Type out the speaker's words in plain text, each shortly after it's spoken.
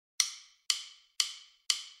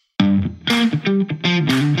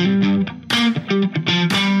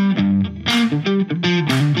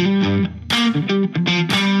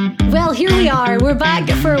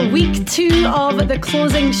week 2 of the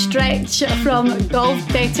closing stretch from Golf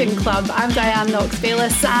Betting Club. I'm Diane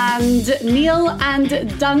Knox-Bayless, and Neil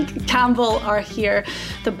and Dunk Campbell are here,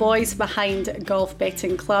 the boys behind Golf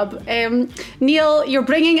Betting Club. Neil, you're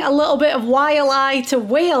bringing a little bit of YLI to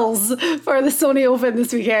Wales for the Sony Open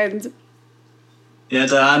this weekend. Yeah,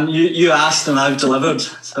 Diane, you asked and I've delivered.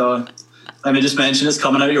 So let me just mention it's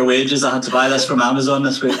coming out your wages. I had to buy this from Amazon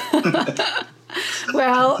this week.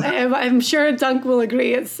 Well, I'm sure Dunk will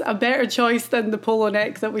agree it's a better choice than the polo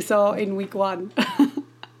neck that we saw in week 1.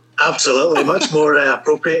 Absolutely, much more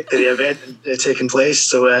appropriate to the event taking place.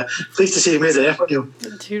 So pleased to see you made an effort, Neil.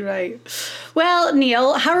 Too right. Well,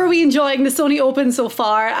 Neil, how are we enjoying the Sony Open so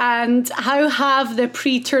far, and how have the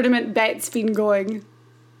pre-tournament bets been going?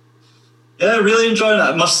 Yeah, really enjoying it.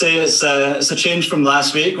 I must say it's a change from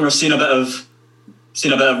last week. We're seeing a bit of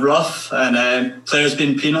rough and players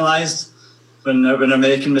being penalised when they're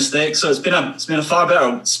making mistakes. So it's been a far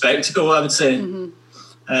better spectacle, I would say.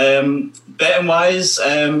 Mm-hmm. Betting wise,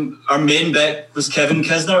 our main bet was Kevin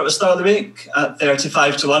Kisner at the start of the week at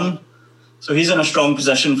 35-1. So he's in a strong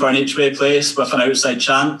position for an each way place with an outside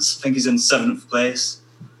chance. I think he's in 7th place.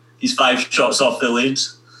 He's 5 shots off the lead.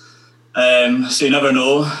 So you never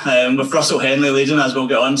know. With Russell Henley leading, as we'll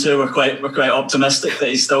get on to, we're quite optimistic that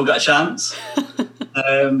he's still got a chance.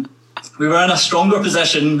 We were in a stronger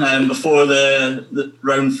position before the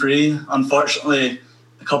round 3. Unfortunately,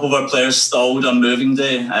 a couple of our players stalled on moving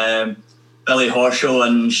day. Billy Horschel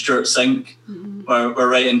and Stuart Sink were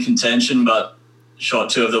right in contention, but shot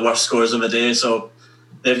 2 of the worst scores of the day. So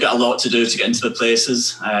they've got a lot to do to get into the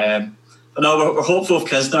places. But no, we're hopeful of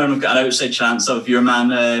Kisner, and we've got an outside chance of your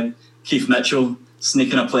man Keith Mitchell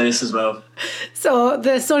sneaking a place as well. So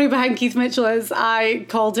the story behind Keith Mitchell is I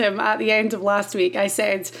called him at the end of last week. I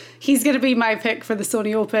said he's going to be my pick for the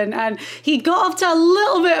Sony Open, and he got off to a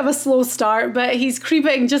little bit of a slow start, but he's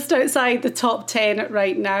creeping just outside the top 10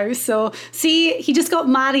 right now. So see, he just got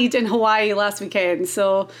married in Hawaii last weekend,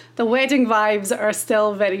 so the wedding vibes are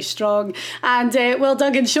still very strong. And well,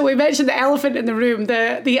 Doug and Show, we mentioned the elephant in the room,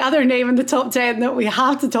 the other name in the top 10 that we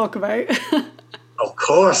have to talk about. Of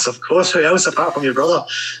course. Who else apart from your brother?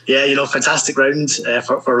 Yeah, fantastic round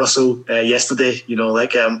for Russell yesterday. He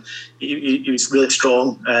was really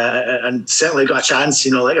strong and certainly got a chance.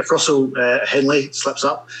 If Russell Henley slips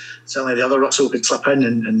up, certainly the other Russell could slip in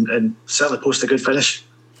and certainly post a good finish.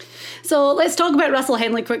 So let's talk about Russell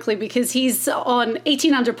Henley quickly, because he's on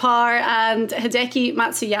 18 under par and Hideki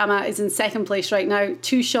Matsuyama is in 2nd place right now,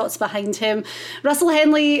 2 shots behind him. Russell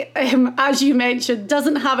Henley, as you mentioned,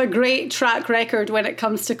 doesn't have a great track record when it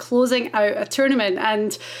comes to closing out a tournament.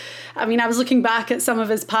 And I mean, I was looking back at some of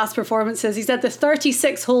his past performances. He's had the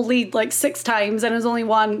 36-hole lead like 6 times and has only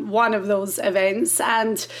won 1 of those events.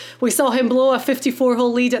 And we saw him blow a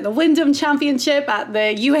 54-hole lead at the Wyndham Championship, at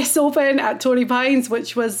the US Open, at Torrey Pines,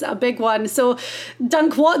 which was a big one. So,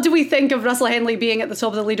 Dunk, what do we think of Russell Henley being at the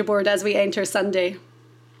top of the leaderboard as we enter Sunday?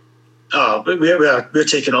 Oh, we're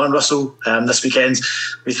taking on Russell this weekend.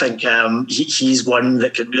 We think he's one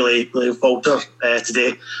that could really falter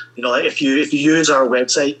today. If you use our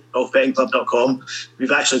website, golfbettingclub.com,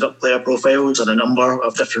 we've actually got player profiles on a number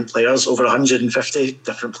of different players, over 150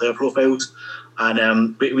 different player profiles,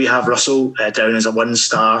 and we have Russell down as a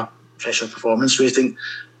 1-star official performance rating.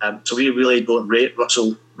 So we really don't rate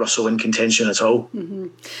Russell in contention at all. Mm-hmm.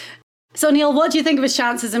 So, Neil, what do you think of his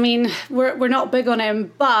chances? I mean, we're not big on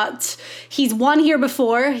him, but he's won here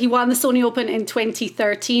before. He won the Sony Open in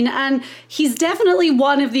 2013, and he's definitely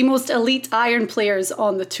one of the most elite iron players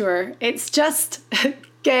on the tour. It's just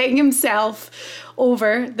getting himself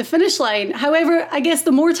over the finish line. However, I guess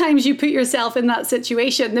the more times you put yourself in that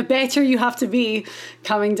situation, the better you have to be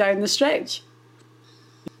coming down the stretch.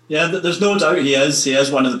 Yeah, there's no doubt he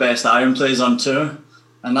is one of the best iron players on tour.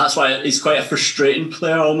 And that's why he's quite a frustrating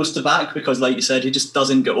player almost to back, because like you said, he just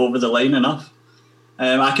doesn't get over the line enough.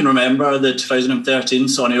 I can remember the 2013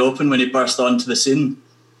 Sony Open when he burst onto the scene,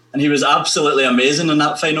 and he was absolutely amazing in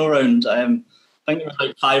that final round. I think there was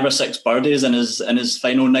like 5 or 6 birdies in his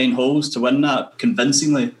final 9 holes to win that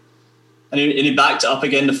convincingly. And he backed it up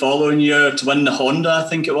again the following year to win the Honda, I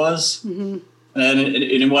think it was. Mm-hmm. And then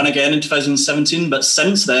he won again in 2017. But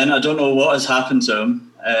since then, I don't know what has happened to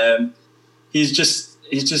him. He's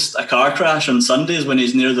just a car crash on Sundays when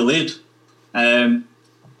he's near the lead.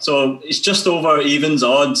 So it's just over evens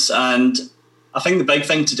odds. And I think the big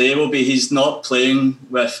thing today will be he's not playing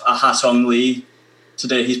with a Ha-Seong Lee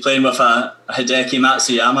today. He's playing with a Hideki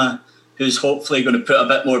Matsuyama, who's hopefully going to put a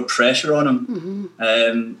bit more pressure on him.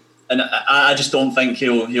 Mm-hmm. And I just don't think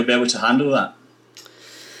he'll be able to handle that.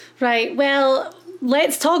 Right. Well,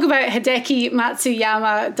 let's talk about Hideki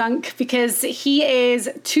Matsuyama, Dunk, because he is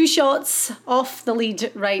 2 shots off the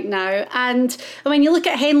lead right now. And when you look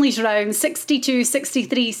at Henley's round, 62,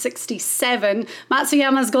 63, 67,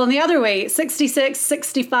 Matsuyama's gone the other way, 66,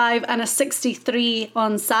 65 and a 63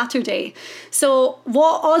 on Saturday. So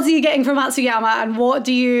what odds are you getting for Matsuyama, and what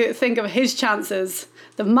do you think of his chances?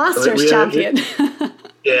 The Masters champion.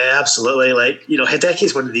 Yeah, absolutely. Like,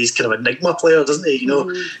 Hideki's one of these kind of enigma players, isn't he?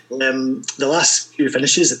 The last few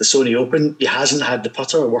finishes at the Sony Open, he hasn't had the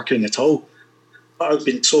putter working at all. The putter's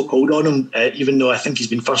been so cold on him, even though I think he's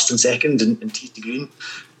been first and second in tee to green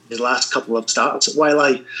his last couple of starts at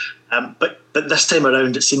Wailai. But this time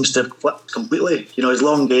around, it seems to have flipped completely. His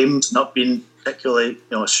long game's not been particularly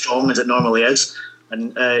as strong as it normally is.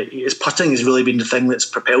 And his putting has really been the thing that's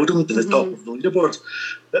propelled him to the top of the leaderboard.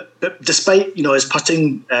 But despite his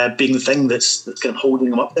putting being the thing that's kind of holding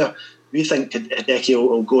him up there, we think Hideki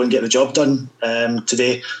will go and get the job done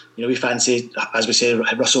today. We fancy, as we say,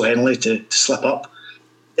 Russell Henley to slip up.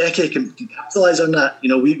 Hideki can capitalise on that.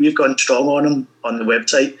 We've gone strong on him on the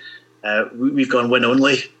website. We've gone win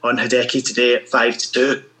only on Hideki today at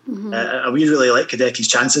 5-2. And we really like Hideki's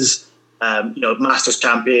chances. Masters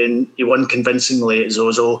champion, he won convincingly at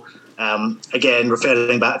Zozo. Again,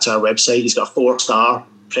 referring back to our website, he's got a 4-star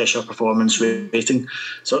pressure performance rating.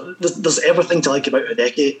 So there's everything to like about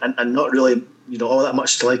Hideki and not really all that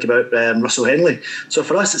much to like about Russell Henley. So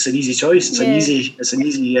for us, it's an easy choice. It's an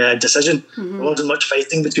easy decision. There wasn't much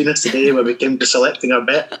fighting between us today when we came to selecting our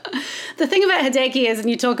bet. The thing about Hideki is, and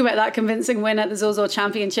you talk about that convincing win at the Zozo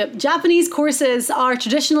Championship, Japanese courses are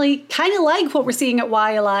traditionally kind of like what we're seeing at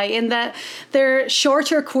Wailai, in that they're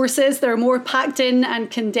shorter courses, they're more packed in and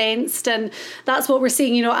condensed, and that's what we're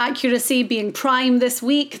seeing, accuracy being prime this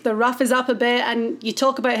week. The rough is up a bit, and you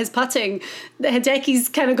talk about his putting. Hideki's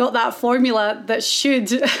kind of got that formula that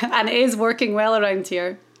should and is working well around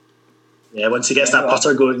here. Yeah, once he gets that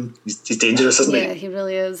putter going, he's dangerous, isn't he? Yeah, he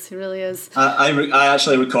really is. He really is. I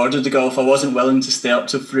actually recorded the golf. I wasn't willing to stay up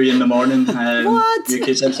till 3 a.m. What?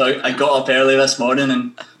 UK time, so I got up early this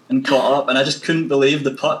morning and caught up, and I just couldn't believe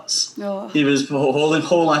the putts. Oh. He was holding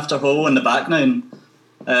hole after hole in the back nine.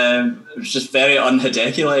 It was just very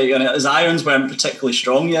un-Hideki-like, and his irons weren't particularly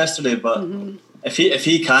strong yesterday, but if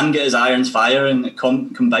he can get his irons firing and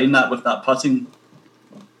combine that with that putting,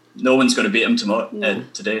 no one's going to beat him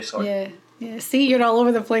today. Sorry. Yeah. See, you're all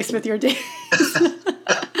over the place with your days.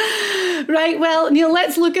 Right, well, Neil,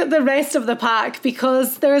 let's look at the rest of the pack,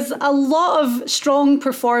 because there's a lot of strong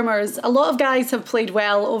performers. A lot of guys have played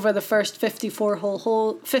well over the first 54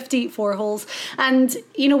 holes. And,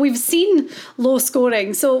 we've seen low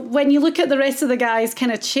scoring. So when you look at the rest of the guys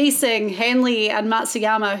kind of chasing Henley and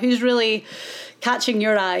Matsuyama, who's really catching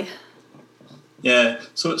your eye? Yeah,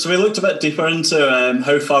 so we looked a bit deeper into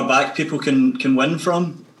how far back people can win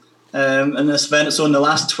from in this event. So in the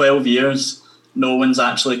last 12 years, no one's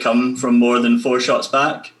actually come from more than 4 shots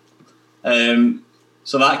back.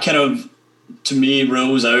 So that kind of, to me,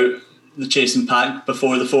 rules out the chasing pack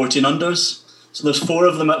before the 14 unders. So there's 4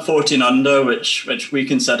 of them at 14 under, which we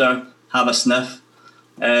consider have a sniff.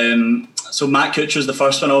 So Matt Kuchar's the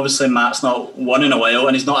first one. Obviously, Matt's not won in a while,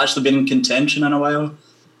 and he's not actually been in contention in a while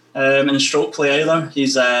in stroke play either.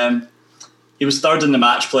 He was third in the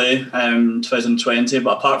match play 2020,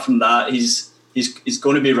 but apart from that, he's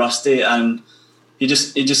going to be rusty, and he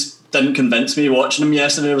just didn't convince me watching him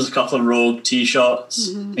yesterday. There was a couple of rogue tee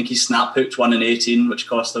shots. I think he snap hooked one in 18, which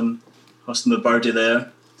cost him the birdie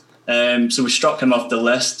there. So we struck him off the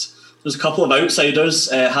list. There's a couple of outsiders,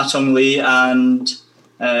 Hatong Lee and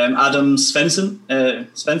Adam Svensson.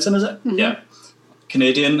 Svensson, is it? Yeah,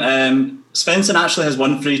 Canadian. Svensson actually has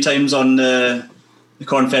won 3 times on the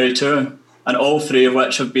Corn Ferry Tour, and all 3 of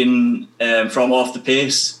which have been from off the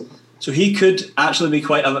pace. So he could actually be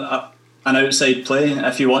quite an outside play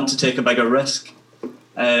if you want to take a bigger risk.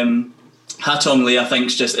 Hatong Lee, I think,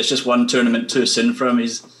 it's just one tournament too soon for him.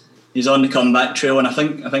 He's on the comeback trail, and I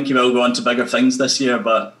think he will go on to bigger things this year.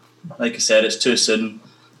 But like I said, it's too soon.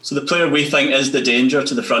 So the player we think is the danger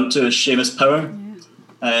to the front two is Seamus Power.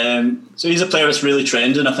 So he's a player that's really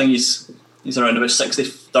trending. I think he's around about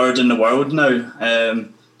 63rd in the world now.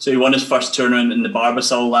 So he won his first tournament in the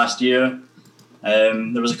Barbasol last year.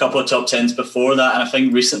 There was a couple of top 10s before that, and I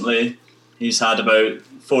think recently he's had about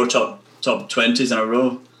 4 top 20s in a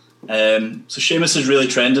row. So Seamus is really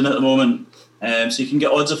trending at the moment. So you can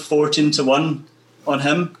get odds of 14-1 on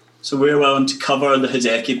him. So we're willing to cover the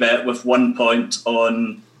Hideki bet with 1 point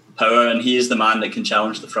on Power, and he is the man that can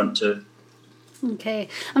challenge the front two. Okay,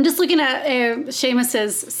 I'm just looking at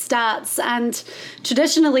Seamus's stats, and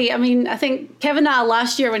traditionally, I mean, I think Kevin Na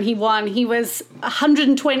last year when he won, he was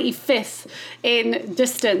 125th in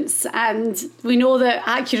distance, and we know that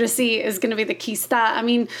accuracy is going to be the key stat. I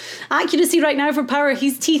mean, accuracy right now for Power,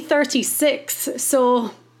 he's T36, so,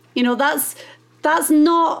 you know, that's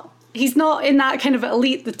not... He's not in that kind of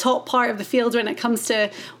elite, the top part of the field when it comes to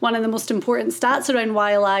one of the most important stats around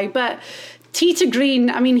YLI, but tee to green,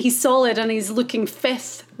 I mean, he's solid and he's looking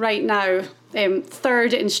 5th right now,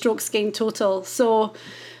 3rd in strokes gained total. So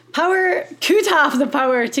Power could have the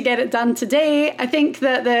power to get it done today. I think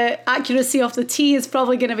that the accuracy off the tee is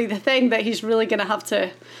probably going to be the thing that he's really going to have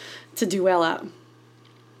to do well at.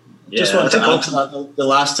 Yeah, just wanted to add to that, the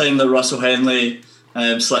last time that Russell Henley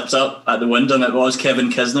slipped up at the Wyndham, it was Kevin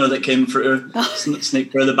Kisner that came through,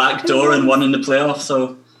 sneaked through the back door and won in the playoff.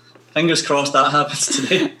 So fingers crossed that happens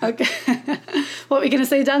today. Okay. What were you going to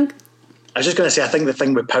say, Dunk? I was just going to say, I think the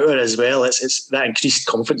thing with Power as well, it's that increased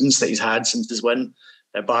confidence that he's had since his win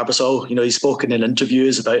at Barbasol. You know, he's spoken in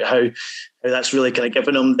interviews about how that's really kind of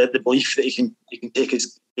given him the belief that he can take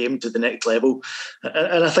his game to the next level.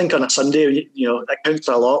 And I think on a Sunday, you know, that counts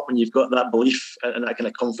for a lot when you've got that belief and that kind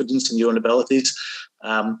of confidence in your own abilities.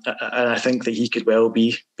 And I think that he could well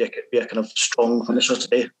be a kind of strong finisher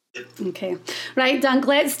today. Okay. Right, Dunk,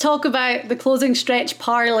 let's talk about the closing stretch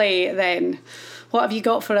parlay then. What have you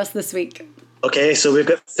got for us this week? Okay, so we've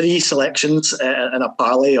got 3 selections in a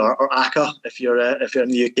parlay or ACCA if you're in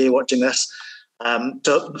the UK watching this.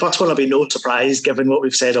 So the first one will be no surprise given what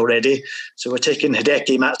we've said already. So we're taking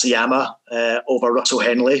Hideki Matsuyama over Russell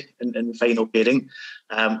Henley in the final pairing.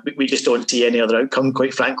 We just don't see any other outcome,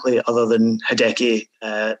 quite frankly, other than Hideki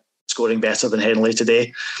scoring better than Henley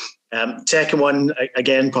today. Second one,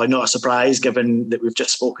 again, probably not a surprise given that we've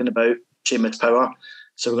just spoken about Seamus Power.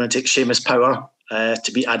 So we're going to take Seamus Power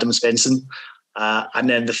to beat Adam Svensson. And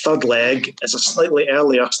then the third leg is a slightly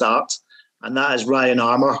earlier start, and that is Ryan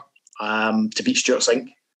Armour to beat Stuart Sink.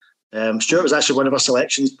 Stuart was actually one of our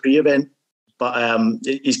selections pre-event, but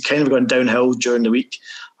he's kind of gone downhill during the week,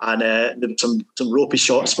 and there were some ropey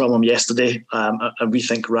shots from him yesterday, and we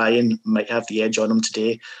think Ryan might have the edge on him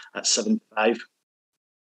today at 7-5.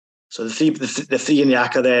 So the three in the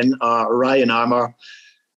ACCA then are Ryan Armour,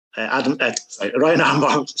 Seamus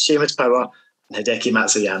Power, and Hideki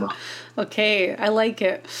Matsuyama. Okay, I like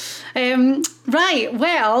it. Right,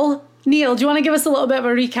 well, Neil, do you want to give us a little bit of a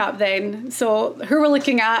recap then? So who we're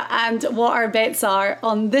looking at and what our bets are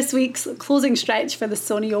on this week's closing stretch for the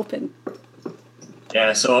Sony Open.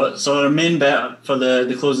 Yeah, so our main bet for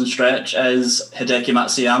the closing stretch is Hideki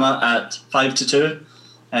Matsuyama at 5-2.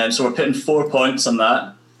 So we're putting 4 points on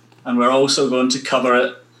that. And we're also going to cover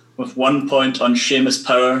it with 1 point on Seamus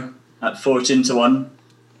Power at 14-1.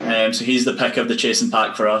 So he's the pick of the chasing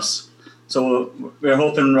pack for us. So we're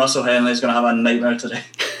hoping Russell Henley is going to have a nightmare today.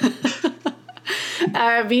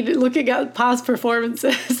 I mean, looking at past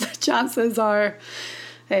performances, the chances are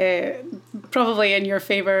probably in your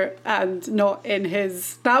favour and not in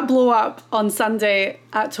his. That blow up on Sunday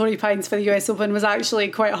at Torrey Pines for the US Open was actually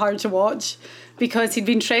quite hard to watch because he'd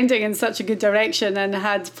been trending in such a good direction and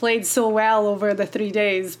had played so well over the 3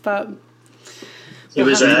 days. But it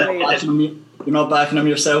was you're not backing him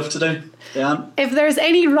yourself today, Dan? If there's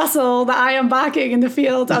any Russell that I am backing in the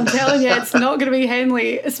field, I'm telling you, it's not going to be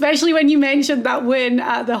Henley. Especially when you mentioned that win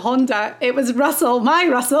at the Honda. It was Russell, my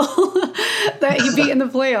Russell, that he beat in the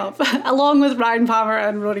playoff, along with Ryan Palmer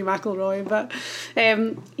and Rory McIlroy. But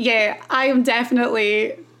yeah, I am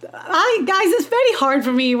definitely... guys, it's very hard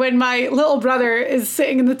for me when my little brother is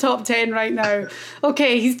sitting in the top 10 right now.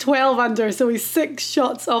 Okay, he's 12 under, so he's 6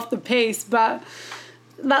 shots off the pace, but...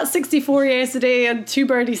 that 64 yesterday and 2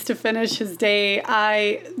 birdies to finish his day.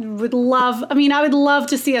 I would love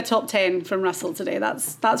to see a top 10 from Russell today.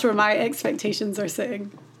 That's where my expectations are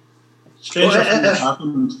sitting. Stranger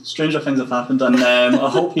things have happened, and I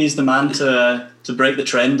hope he's the man to break the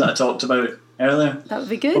trend that I talked about earlier. That would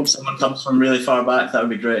be good. Hope someone comes from really far back. That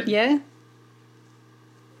would be great. Yeah.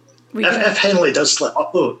 If Henley does slip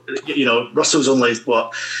up though, you know, Russell's only 4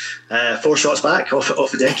 shots back off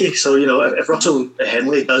Hideki. So, you know, if Russell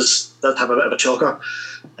Henley does have a bit of a choker,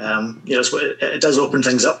 you know, it does open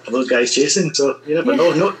things up for those guys chasing. So you never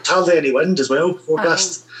know. Not hardly any wind as well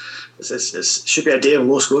forecast. It should be a day of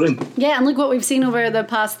low scoring. Yeah, and look what we've seen over the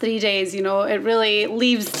past 3 days. You know, it really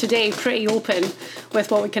leaves today pretty open with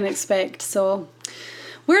what we can expect. So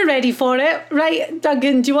we're ready for it. Right,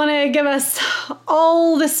 Duncan, do you want to give us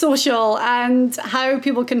all the social and how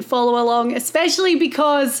people can follow along, especially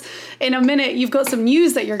because in a minute you've got some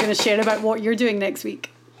news that you're going to share about what you're doing next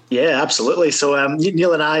week? Yeah, absolutely. So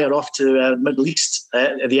Neil and I are off to the Middle East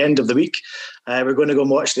at the end of the week. We're going to go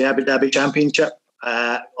and watch the Abu Dhabi Championship.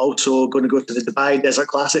 Also going to go to the Dubai Desert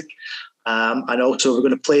Classic. And also we're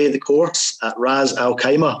going to play the course at Ras Al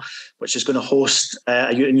Khaimah, which is going to host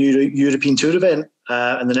a new European Tour event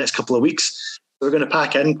in the next couple of weeks. So we're going to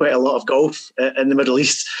pack in quite a lot of golf in the Middle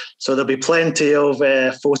East. So there'll be plenty of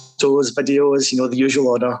photos, videos, the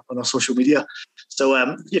usual on our social media. So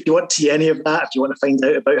if you want to see any of that, if you want to find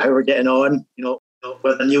out about how we're getting on,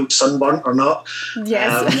 whether Neil's sunburnt or not,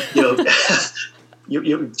 yes,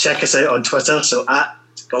 you check us out on Twitter. So at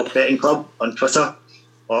Golf Betting Club on Twitter,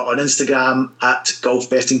 or on Instagram at Golf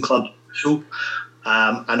Betting Club Show.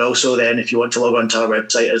 And also then, if you want to log on to our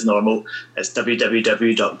website as normal, it's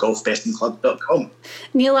www.golfbettingclub.com.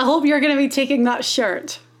 Neil, I hope you're going to be taking that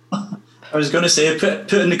shirt. I was going to say,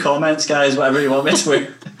 put in the comments, guys, whatever you want me to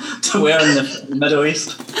wear in the Middle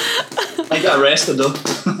East. I get arrested though.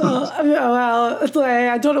 Well,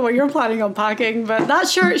 I don't know what you're planning on packing, but that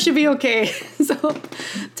shirt should be okay. So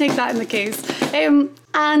take that in the case.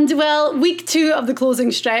 And well, week 2 of the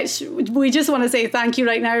closing stretch, we just want to say thank you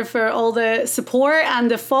right now for all the support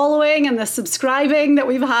and the following and the subscribing that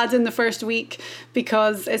we've had in the first week,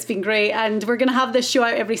 because it's been great. And we're going to have this show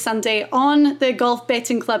out every Sunday on the Golf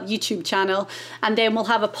Betting Club YouTube channel. And then we'll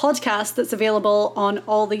have a podcast that's available on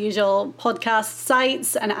all the usual podcast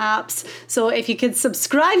sites and apps. So if you could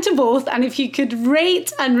subscribe to both, and if you could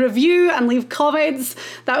rate and review and leave comments,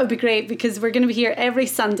 that would be great, because we're going to be here every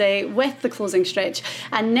Sunday with the closing stretch.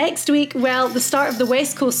 And next week, well, the start of the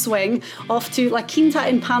West Coast swing, off to La Quinta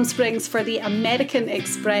in Palm Springs for the American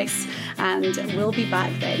Express, and we'll be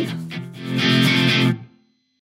back then.